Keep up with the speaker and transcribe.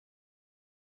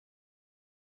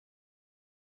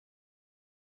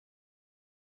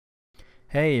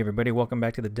Hey everybody, welcome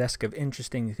back to the Desk of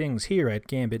Interesting Things here at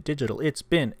Gambit Digital. It's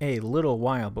been a little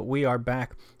while, but we are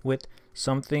back with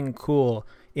something cool.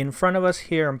 In front of us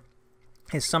here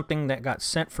is something that got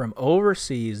sent from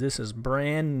overseas. This is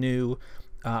brand new.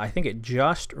 I think it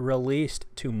just released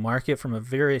to market from a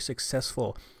very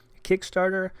successful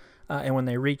Kickstarter. And when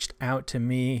they reached out to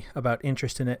me about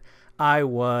interest in it, I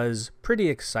was pretty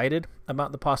excited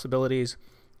about the possibilities.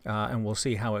 And we'll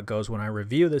see how it goes when I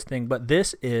review this thing. But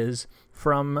this is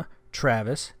from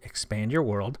Travis, Expand Your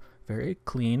World. Very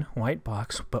clean white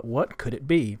box. But what could it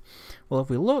be? Well, if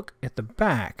we look at the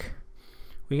back,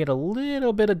 we get a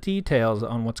little bit of details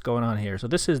on what's going on here. So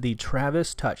this is the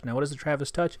Travis Touch. Now, what is the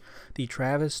Travis Touch? The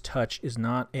Travis Touch is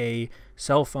not a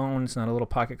cell phone. It's not a little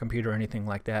pocket computer or anything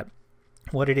like that.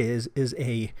 What it is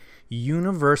a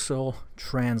Universal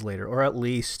Translator, or at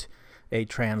least a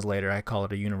translator. I call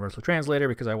it a Universal Translator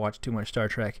because I watch too much Star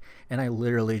Trek, and I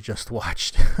literally just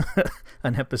watched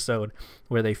an episode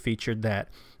where they featured that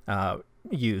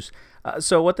use.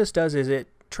 So what this does is it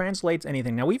translates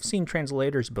anything. Now, we've seen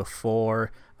translators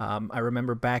before. I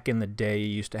remember back in the day, you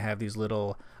used to have these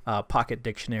little pocket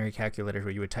dictionary calculators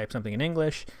where you would type something in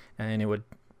English, and it would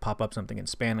pop up something in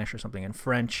Spanish or something in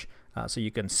French. So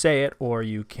you can say it or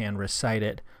you can recite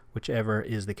it, whichever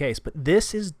is the case. But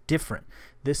this is different.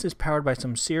 This is powered by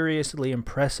some seriously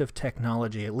impressive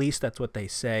technology. At least that's what they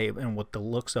say and what the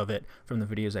looks of it from the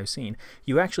videos I've seen.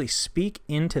 You actually speak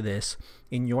into this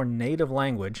in your native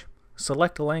language,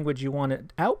 select a language you want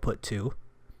it output to,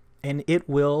 and it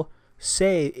will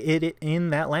say it in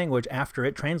that language after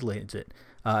it translates it.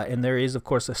 And there is, of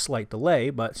course, a slight delay,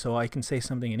 but so I can say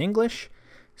something in English,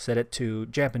 set it to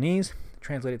Japanese,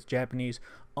 translate it to Japanese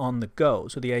on the go.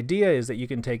 So the idea is that you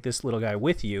can take this little guy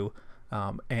with you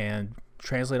and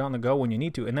translate on the go when you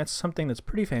need to, and that's something that's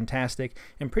pretty fantastic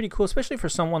and pretty cool, especially for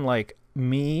someone like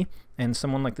me and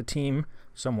someone like the team,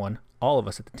 all of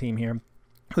us at the team here,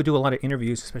 who do a lot of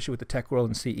interviews, especially with the tech world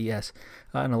and CES,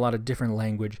 and a lot of different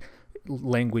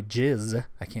languages.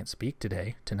 I can't speak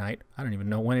tonight. I don't even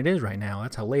know when it is right now.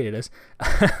 That's how late it is.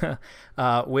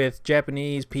 With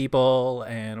Japanese people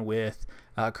and with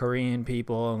Korean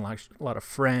people and a lot of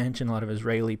French and a lot of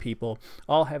Israeli people,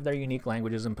 all have their unique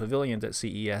languages and pavilions at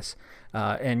CES.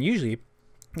 And usually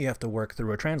you have to work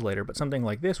through a translator, but something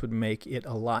like this would make it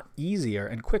a lot easier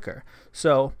and quicker.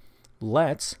 So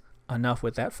enough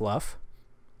with that fluff.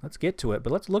 Let's get to it,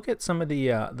 but let's look at some of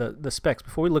the specs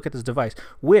before we look at this device,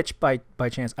 which by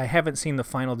chance I haven't seen the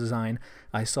final design.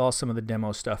 I saw some of the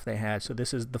demo stuff they had, so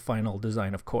this is the final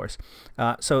design, of course.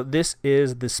 So this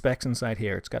is the specs inside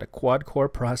here. It's got a quad-core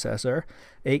processor,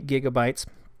 8 gigabytes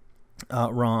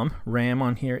RAM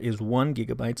on here is 1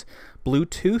 gigabytes,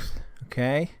 Bluetooth,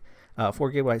 okay,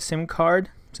 4 gigabyte SIM card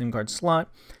slot.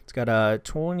 It's got a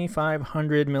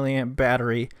 2500 milliamp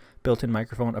battery. Built-in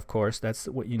microphone, of course, that's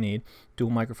what you need. Dual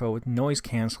microphone with noise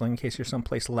canceling in case you're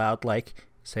someplace loud, like,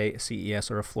 say, CES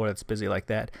or a floor that's busy like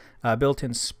that.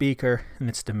 Built-in speaker and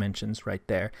its dimensions right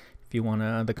there. If you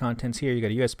want the contents here, you got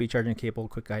a USB charging cable,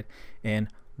 quick guide, and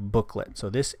booklet.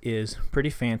 So this is pretty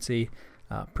fancy,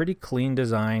 pretty clean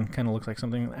design. Kind of looks like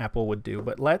something Apple would do.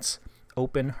 But let's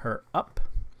open her up.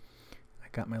 I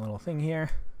got my little thing here.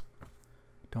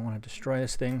 Don't want to destroy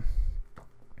this thing.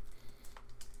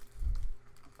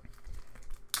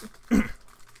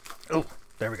 Oh,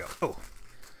 there we go. Oh,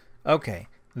 okay,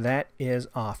 that is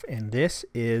off, and this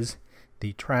is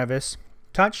the Travis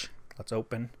Touch. Let's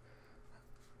open.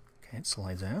 Okay, it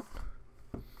slides out.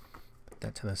 Put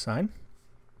that to the side.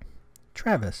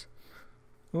 Travis.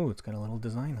 Ooh, it's got a little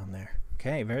design on there.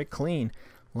 Okay, very clean.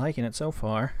 Liking it so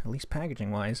far, at least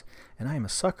packaging-wise, and I am a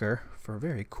sucker for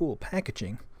very cool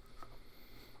packaging.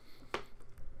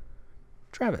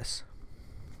 Travis.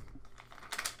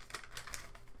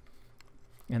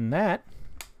 And that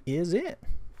is it.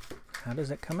 How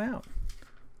does it come out?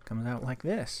 It comes out like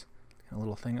this. Got a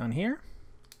little thing on here.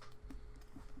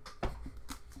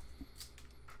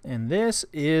 And this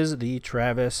is the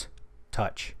Travis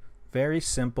Touch. Very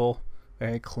simple,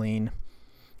 very clean,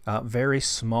 very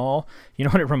small. You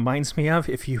know what it reminds me of?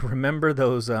 If you remember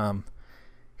those, God,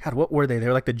 what were they? They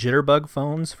were like the jitterbug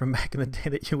phones from back in the day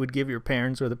that you would give your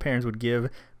parents, or the parents would give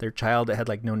their child that had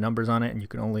like no numbers on it and you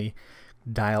could only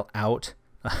dial out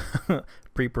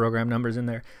pre-programmed numbers in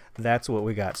there. That's what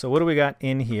we got. So what do we got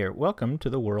in here? Welcome to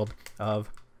the world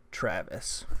of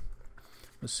Travis.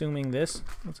 I'm assuming this,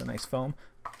 that's a nice foam.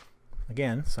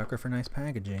 Again, sucker for nice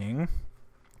packaging.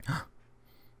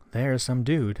 There's some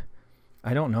dude.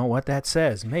 I don't know what that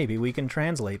says. Maybe we can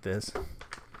translate this.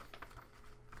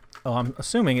 Oh, I'm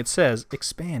assuming it says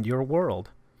expand your world.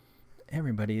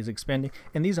 Everybody is expanding.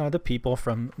 And these are the people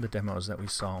from the demos that we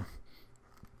saw.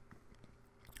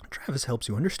 Travis helps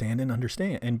you understand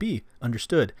and be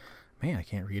understood. Man, I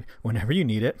can't read. Whenever you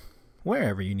need it,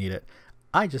 wherever you need it.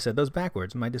 I just said those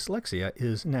backwards. My dyslexia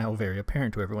is now very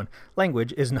apparent to everyone.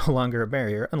 Language is no longer a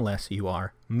barrier unless you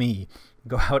are me.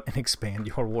 Go out and expand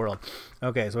your world.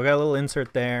 Okay, so we got a little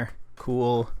insert there.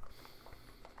 Cool.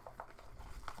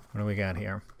 What do we got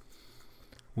here?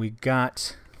 We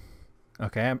got...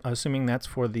 Okay, I'm assuming that's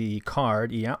for the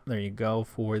card. Yep, there you go,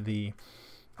 for the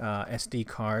SD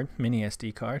card, mini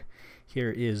SD card.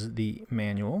 Here is the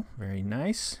manual. Very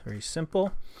nice, very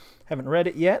simple. Haven't read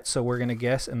it yet, so we're going to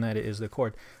guess, and that it is the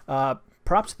cord.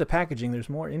 Props to the packaging. There's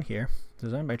more in here.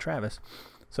 Designed by Travis.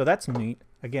 So that's neat.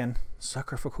 Again,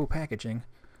 sucker for cool packaging.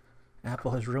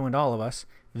 Apple has ruined all of us.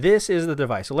 This is the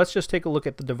device. So let's just take a look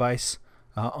at the device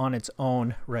on its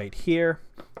own right here.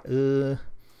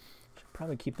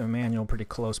 Probably keep the manual pretty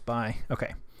close by.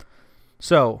 Okay,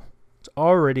 so it's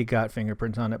already got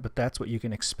fingerprints on it, but that's what you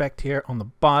can expect here. On the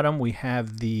bottom, we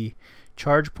have the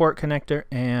charge port connector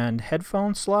and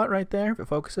headphone slot right there, if it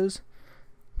focuses.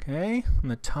 Okay, on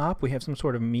the top, we have some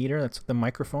sort of meter. That's the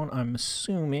microphone, I'm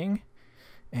assuming,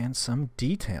 and some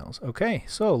details. Okay,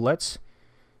 so let's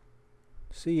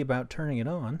see about turning it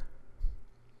on.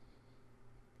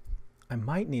 I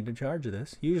might need to charge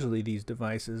this. Usually these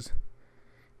devices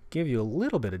give you a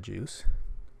little bit of juice,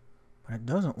 but it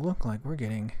doesn't look like we're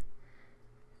getting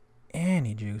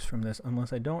any juice from this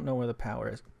unless I don't know where the power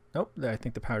is. Nope, I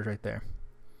think the power's right there.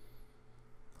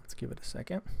 Let's give it a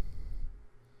second.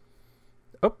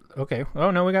 Oh, okay. Oh,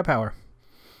 no, we got power.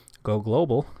 Go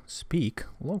global, speak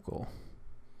local.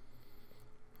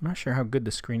 I'm not sure how good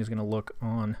the screen is going to look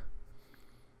on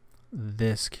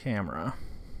this camera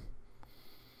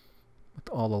with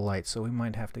all the lights, so we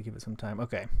might have to give it some time.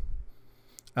 Okay.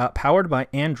 Powered by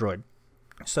Android.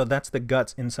 So that's the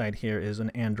guts inside here is an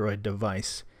Android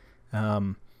device. I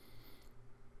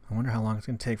wonder how long it's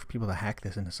going to take for people to hack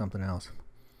this into something else.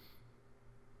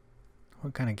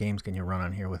 What kind of games can you run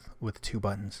on here with 2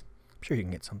 buttons? I'm sure you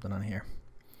can get something on here.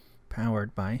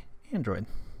 Powered by Android.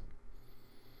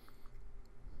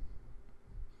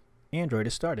 Android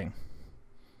is starting.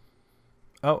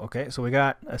 Oh, okay. So we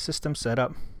got a system set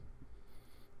up.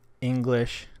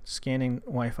 English, scanning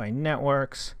Wi-Fi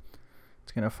networks.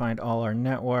 It's going to find all our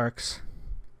networks.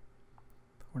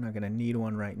 We're not going to need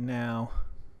one right now.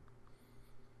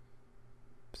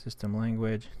 System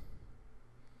language.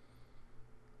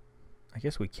 I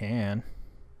guess we can.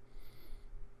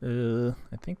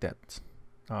 I think that's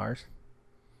ours.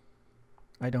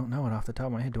 I don't know it off the top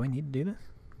of my head. Do I need to do this?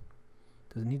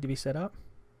 Does it need to be set up?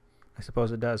 I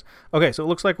suppose it does. Okay, so it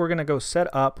looks like we're going to go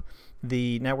set up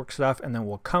the network stuff, and then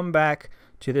we'll come back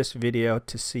to this video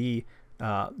to see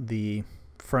the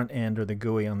front end or the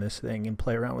GUI on this thing and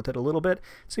play around with it a little bit,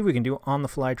 see if we can do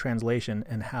on-the-fly translation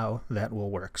and how that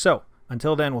will work. So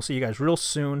until then, we'll see you guys real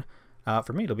soon.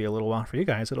 For me, it'll be a little while. For you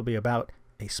guys, it'll be about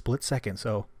a split second,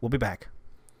 so we'll be back.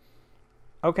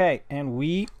 Okay, and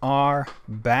we are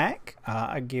back.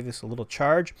 I gave this a little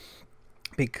charge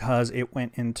because it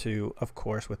went into, of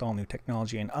course, with all new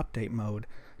technology and update mode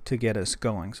to get us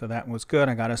going. So that was good.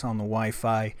 I got us on the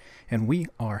Wi-Fi, and we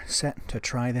are set to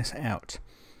try this out.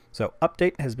 So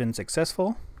update has been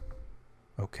successful.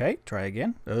 Okay, try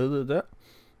again.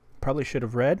 Probably should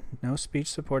have read. No speech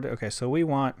supported. Okay, so we're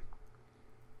going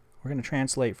to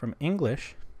translate from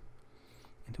English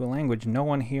into a language no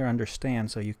one here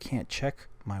understands, so you can't check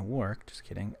my work. Just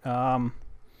kidding.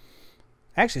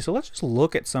 Actually, so let's just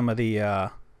look at some of the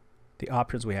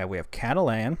options we have. We have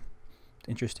Catalan,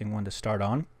 interesting one to start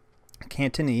on.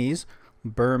 Cantonese,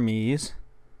 Burmese,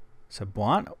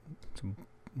 Cebuano.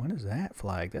 What is that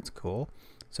flag? That's cool.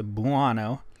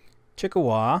 Cebuano,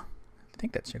 Chickasaw. I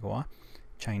think that's Chickasaw.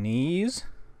 Chinese,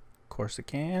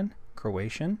 Corsican,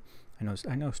 Croatian.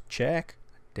 I know Czech,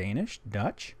 Danish,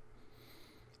 Dutch.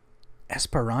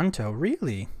 Esperanto,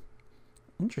 really?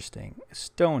 Interesting.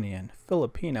 Estonian,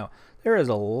 Filipino. There is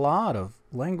a lot of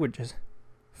languages.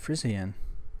 Frisian,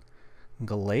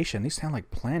 Galatian. These sound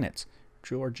like planets.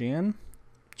 Georgian,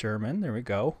 German. There we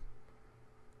go.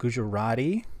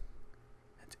 Gujarati.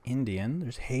 That's Indian.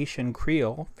 There's Haitian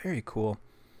Creole. Very cool.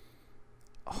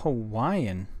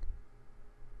 Hawaiian.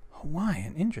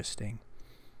 Interesting.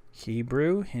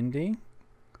 Hebrew, Hindi,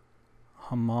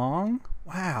 Hmong.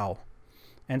 Wow.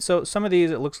 And so some of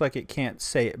these, it looks like it can't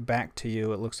say it back to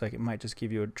you. It looks like it might just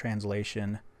give you a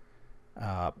translation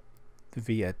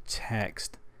via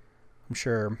text. I'm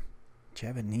sure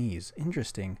Javanese.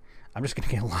 Interesting. I'm just going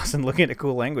to get lost in looking at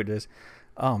cool languages.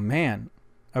 Oh, man.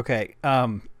 Okay.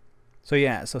 So,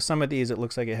 yeah. So some of these, it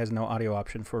looks like it has no audio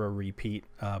option for a repeat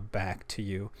back to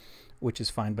you, which is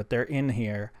fine. But they're in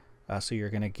here So you're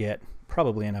going to get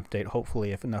probably an update,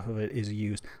 hopefully, if enough of it is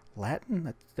used.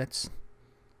 Latin? Is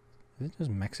it just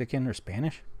Mexican or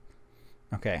Spanish?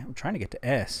 Okay, I'm trying to get to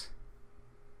S.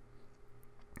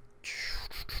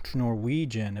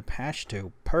 Norwegian,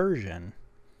 Pashto, Persian,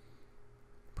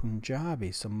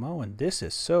 Punjabi, Samoan. This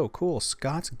is so cool.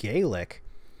 Scots Gaelic.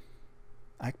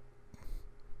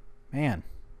 Man.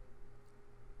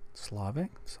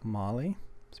 Slavic, Somali,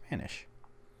 Spanish.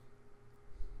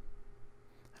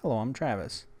 Hello, I'm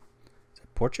Travis. Is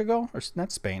it Portugal? Or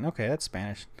not Spain? Okay, that's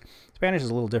Spanish. Spanish is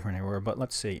a little different everywhere, but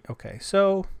let's see. Okay,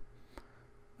 so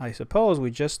I suppose we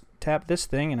just tap this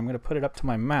thing, and I'm going to put it up to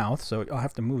my mouth, so I'll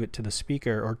have to move it to the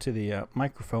speaker or to the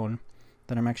microphone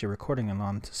that I'm actually recording it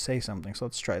on to say something. So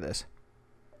let's try this.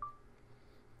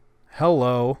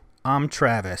 Hello, I'm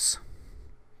Travis.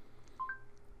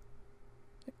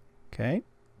 Okay.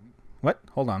 What?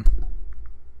 Hold on.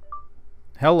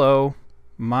 Hello,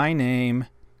 my name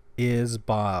is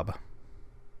Bob.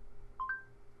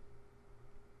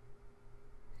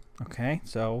 Okay,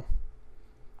 so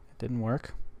it didn't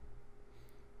work.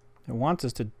 It wants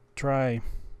us to try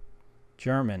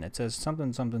German. It says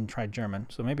something, something, try German.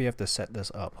 So maybe you have to set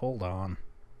this up. Hold on.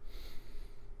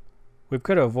 We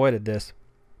could have avoided this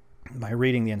by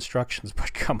reading the instructions,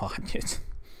 but come on.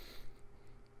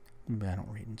 I don't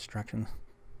read instructions.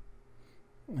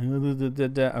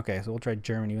 Okay, so we'll try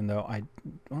German, even though I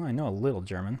know a little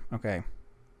German. Okay.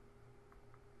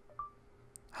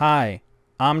 Hi,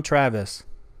 I'm Travis.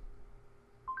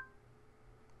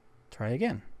 Try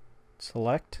again.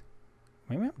 Select.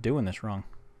 Maybe I'm doing this wrong.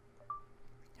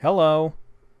 Hello.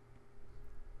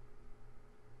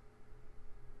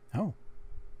 Oh.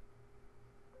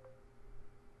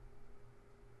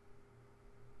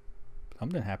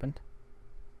 Something happened.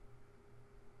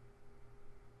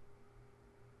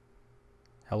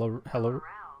 Hello, hello.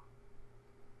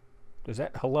 Is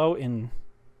that hello in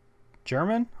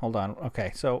German? Hold on.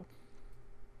 Okay, so.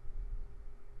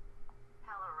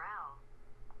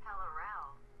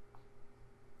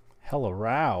 Hello,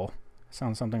 row.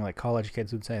 Sounds something like college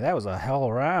kids would say. That was a hell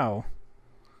row.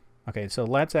 Okay, so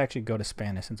let's actually go to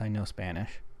Spanish since I know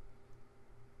Spanish.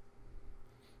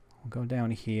 We'll go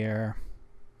down here.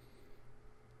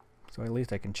 So at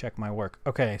least I can check my work.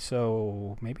 Okay,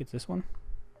 so maybe it's this one.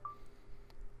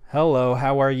 Hello,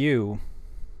 how are you?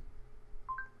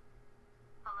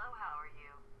 Hello, how are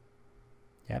you?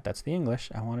 Yeah, that's the English.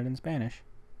 I want it in Spanish.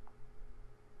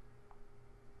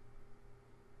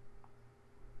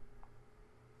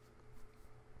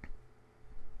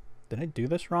 Did I do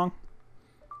this wrong?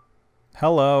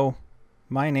 Hello,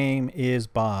 my name is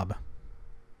Bob.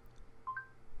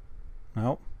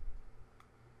 Nope.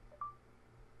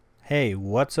 Hey,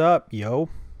 what's up, yo?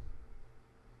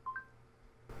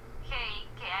 Hey,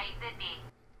 ¿qué hay de ti?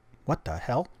 What the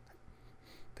hell?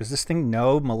 Does this thing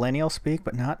know millennial speak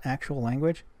but not actual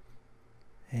language?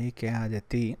 Hey, ¿qué hay de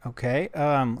ti? Okay,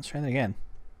 let's try that again.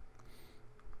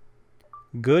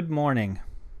 Good morning.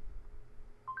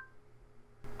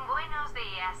 Buenos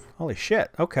días. Holy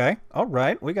shit. Okay. All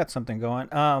right. We got something going.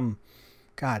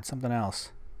 God, something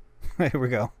else. Here we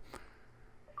go.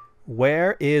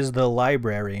 Where is the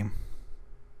library?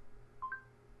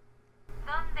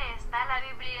 ¿Dónde está la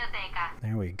biblioteca?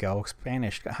 There we go.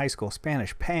 Spanish, high school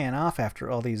Spanish, paying off after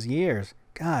all these years.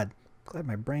 God, glad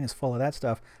my brain is full of that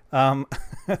stuff.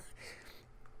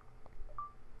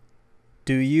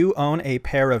 Do you own a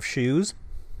pair of shoes?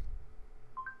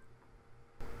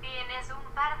 ¿Tienes un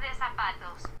par de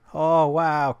zapatos? Oh,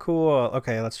 wow, cool.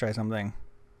 Okay, let's try something.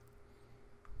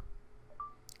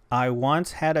 I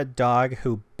once had a dog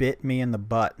who bit me in the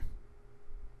butt.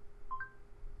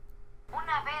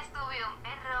 Una vez tuve un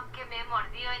perro que me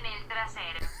mordió en el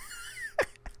trasero.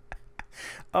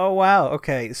 Oh, wow.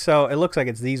 Okay, so it looks like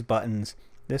it's these buttons.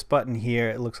 This button here,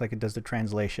 it looks like it does the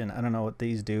translation. I don't know what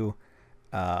these do.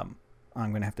 I'm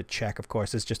going to have to check, of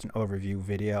course. It's just an overview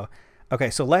video. Okay,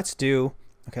 so let's do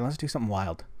something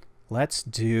wild. Let's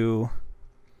do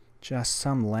just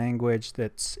some language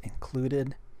that's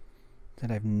included that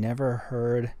I've never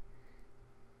heard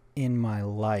in my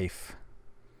life.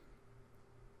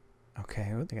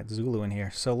 Okay, they got Zulu in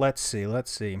here. So let's see.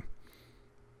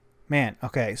 Man,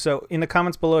 okay, so in the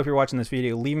comments below, if you're watching this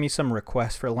video, leave me some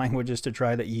requests for languages to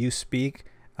try that you speak,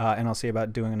 and I'll see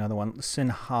about doing another one.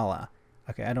 Sinhala.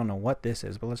 Okay, I don't know what this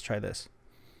is, but let's try this.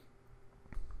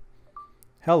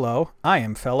 Hello, I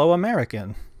am fellow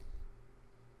American.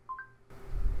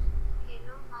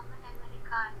 Hello, I'm an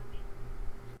American.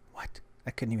 What?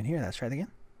 I couldn't even hear that. Let's try it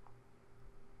again.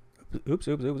 Oops.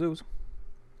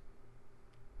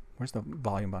 Where's the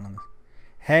volume button on this?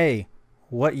 Hey,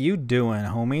 what you doing,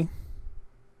 homie?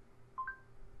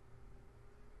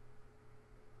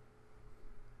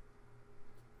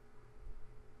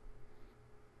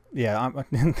 Yeah,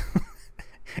 I'm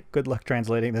good luck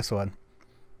translating this one.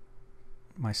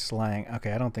 My slang.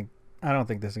 Okay, I don't think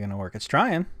this is gonna work. It's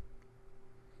trying.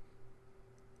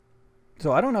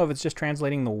 So I don't know if it's just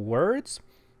translating the words,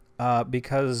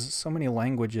 because so many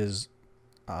languages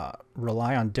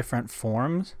rely on different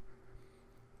forms.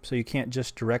 So you can't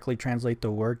just directly translate the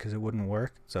word because it wouldn't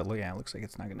work. So yeah, it looks like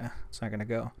it's not gonna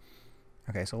go.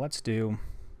 Okay, so let's do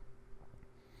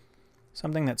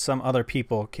something that some other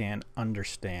people can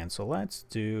understand. So let's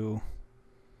do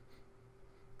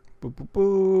boo boo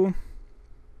boo.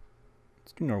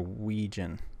 Let's do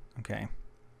Norwegian. Okay.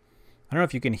 I don't know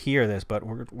if you can hear this, but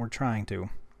we're trying to.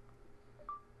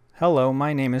 Hello,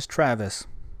 my name is Travis.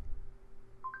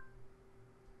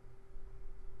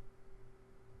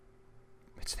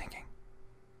 It's thinking.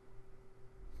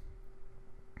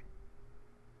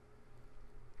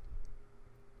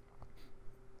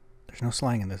 There's no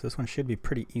slang in this. This one should be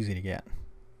pretty easy to get.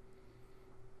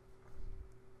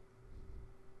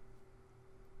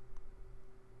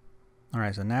 All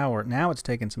right, so now it's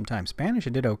taking some time. Spanish,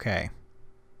 it did okay.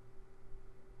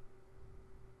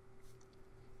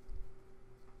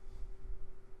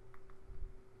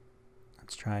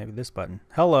 Let's try this button.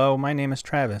 Hello, my name is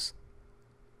Travis.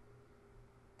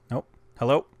 Nope.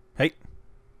 Hello? Hey.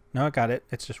 No, I got it.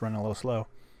 It's just running a little slow.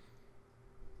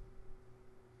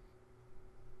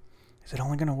 Is it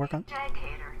only going to work on...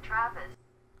 Jaghater, Travis.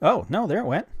 Oh, no, there it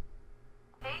went.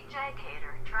 Hey,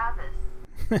 Jaghater, Travis.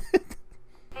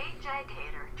 Hey,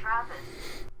 Jaghater, Travis.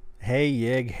 Hey,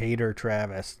 Yig Hater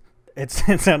Travis. It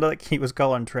sounded like he was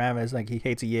calling Travis like he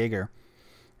hates a Jaeger.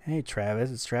 Hey,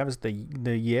 Travis. It's Travis the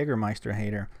Jägermeister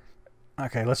hater.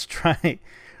 Okay, let's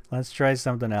try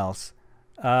something else.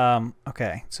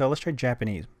 Okay, so let's try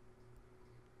Japanese.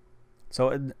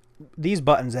 So these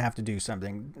buttons have to do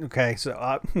something. Okay, so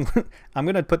I'm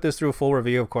going to put this through a full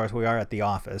review. Of course, we are at the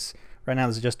office. Right now,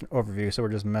 this is just an overview, so we're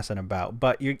just messing about.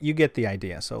 But you get the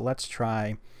idea. So let's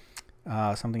try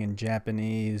something in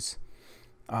Japanese.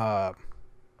 I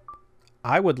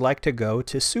would like to go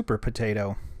to Super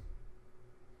Potato.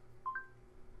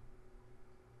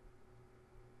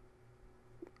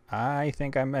 I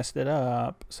think I messed it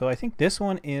up. So I think this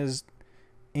one is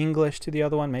English to the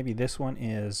other one. Maybe this one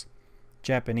is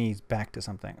Japanese back to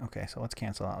something. Okay, so let's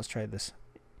cancel out. Let's try this.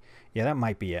 Yeah, that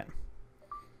might be it.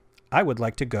 I would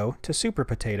like to go to Super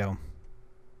Potato.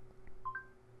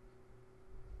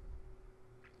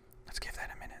 Let's give that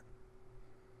a minute.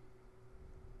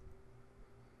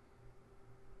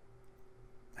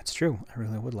 That's true. I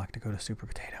really would like to go to Super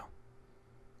Potato.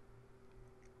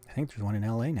 I think there's one in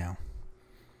LA now.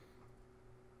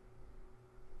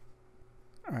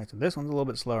 Alright, so this one's a little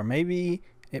bit slower. Maybe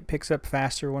it picks up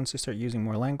faster once you start using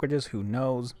more languages. Who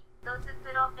knows?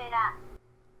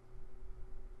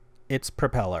 It's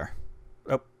propeller.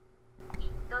 Oh.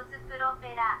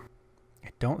 I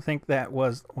don't think that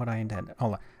was what I intended.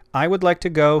 Hold on. I would like to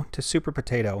go to Super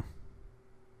Potato.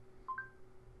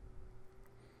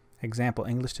 Example,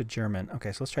 English to German.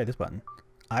 Okay, so let's try this button.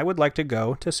 I would like to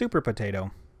go to Super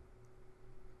Potato.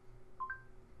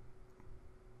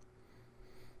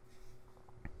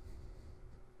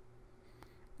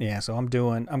 Yeah, so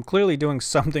I'm clearly doing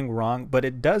something wrong, but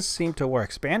it does seem to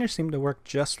work. Spanish seemed to work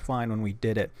just fine when we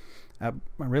did it. I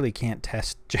really can't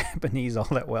test Japanese all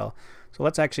that well. So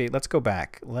let's go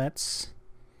back. How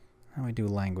do we do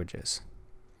languages?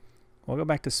 We'll go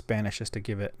back to Spanish just to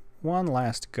give it one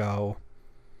last go.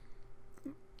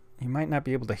 You might not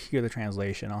be able to hear the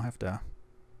translation. I'll have to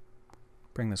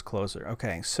bring this closer.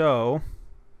 Okay, so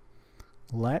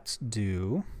let's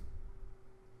do...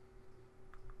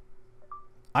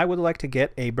 I would like to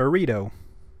get a burrito.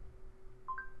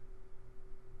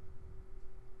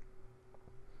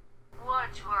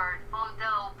 Watchword,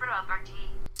 photo property.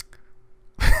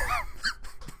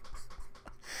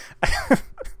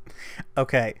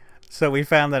 Okay, so we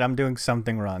found that I'm doing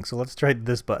something wrong. So let's try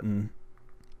this button.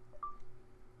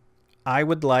 I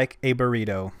would like a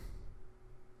burrito.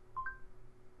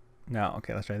 No,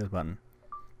 okay, let's try this button.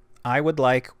 I would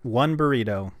like one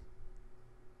burrito.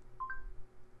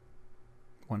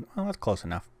 One, well, that's close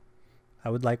enough. I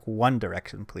would like one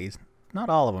direction, please. Not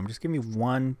all of them. Just give me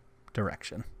one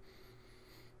direction.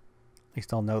 At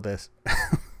least I'll know this.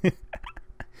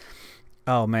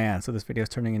 Oh, man. So this video is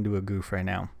turning into a goof right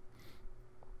now.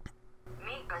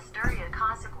 Me gustaría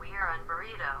conseguir un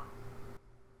burrito.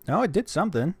 No, it did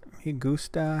something. Me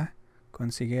gusta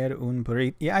conseguir un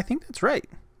burrito. Yeah, I think that's right.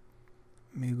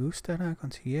 Me gustaría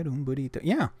conseguir un burrito.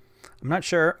 Yeah. I'm not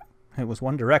sure. It was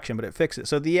one direction, but it fixed it.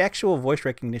 So the actual voice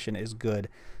recognition is good.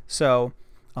 So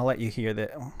I'll let you hear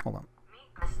that. Oh, hold on. Me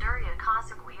gustaría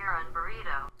conseguir un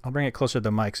burrito. I'll bring it closer to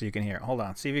the mic so you can hear it. Hold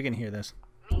on. See if you can hear this.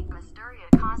 Meat Basteria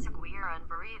Conseguir and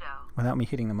Burrito. Without me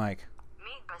hitting the mic.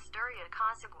 Meat Basteria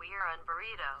Conseguir and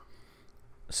Burrito.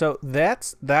 So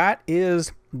that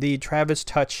is the Travis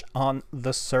Touch on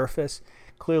the Surface.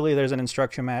 Clearly there's an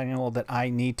instruction manual that I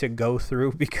need to go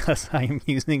through because I am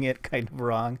using it kind of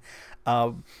wrong.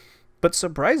 But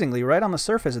surprisingly, right on the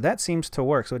Surface, that seems to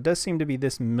work. So it does seem to be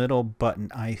this middle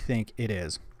button. I think it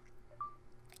is.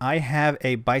 I have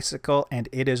a bicycle and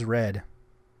it is red.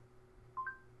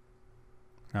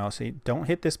 Now, see, don't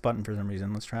hit this button for some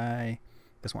reason. Let's try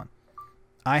this one.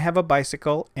 I have a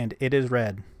bicycle and it is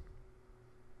red.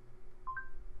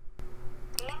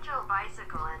 Angel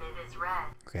bicycle and it is red.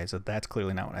 Okay, so that's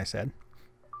clearly not what I said.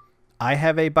 I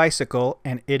have a bicycle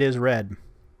and it is red.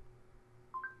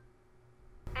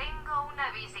 Tengo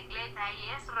una bicicleta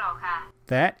y es roja.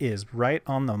 That is right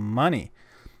on the money.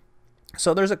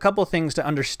 So there's a couple things to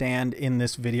understand in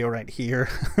this video right here.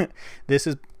 This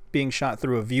is being shot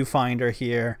through a viewfinder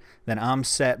here. Then I'm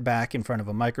set back in front of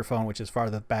a microphone, which is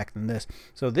farther back than this.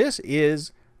 So this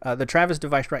is the Travis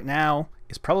device right now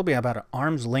is probably about an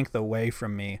arm's length away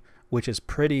from me, which is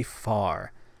pretty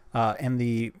far. And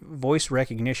the voice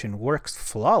recognition works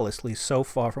flawlessly so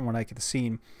far from what I can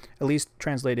see, at least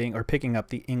translating or picking up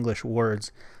the English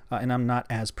words. And I'm not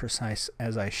as precise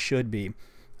as I should be.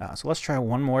 So let's try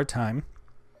one more time.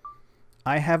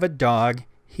 I have a dog.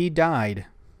 He died.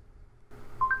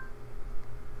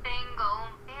 Tengo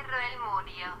un perro, él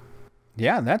murió.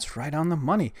 Yeah, that's right on the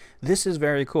money. This is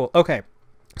very cool. Okay,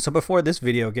 so before this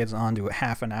video gets on to a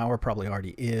half an hour, probably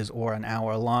already is, or an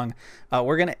hour long,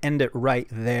 we're going to end it right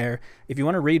there. If you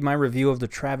want to read my review of the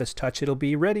Travis Touch, it'll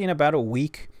be ready in about a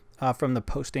week from the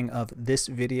posting of this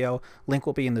video. Link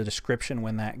will be in the description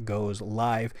when that goes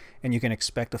live, and you can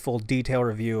expect a full detailed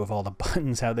review of all the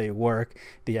buttons, how they work,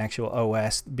 the actual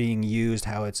OS being used,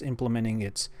 how it's implementing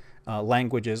its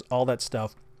languages, all that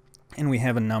stuff. And we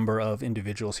have a number of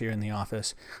individuals here in the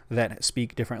office that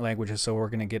speak different languages, so we're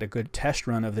going to get a good test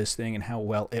run of this thing and how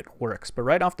well it works. But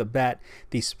right off the bat,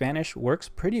 the Spanish works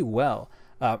pretty well.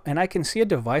 And I can see a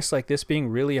device like this being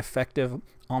really effective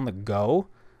on the go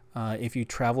if you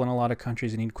travel in a lot of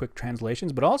countries and need quick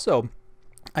translations. But also,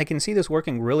 I can see this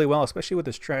working really well, especially with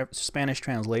this Spanish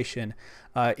translation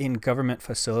in government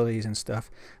facilities and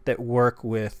stuff that work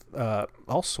with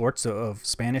all sorts of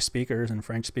Spanish speakers and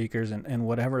French speakers and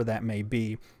whatever that may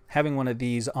be. Having one of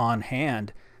these on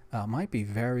hand might be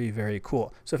very, very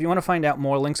cool. So if you want to find out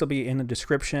more, links will be in the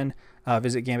description.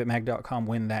 Visit gambitmag.com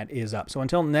when that is up. So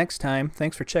until next time,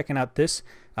 thanks for checking out this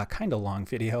kind of long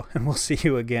video, and we'll see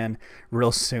you again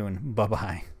real soon.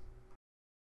 Bye-bye.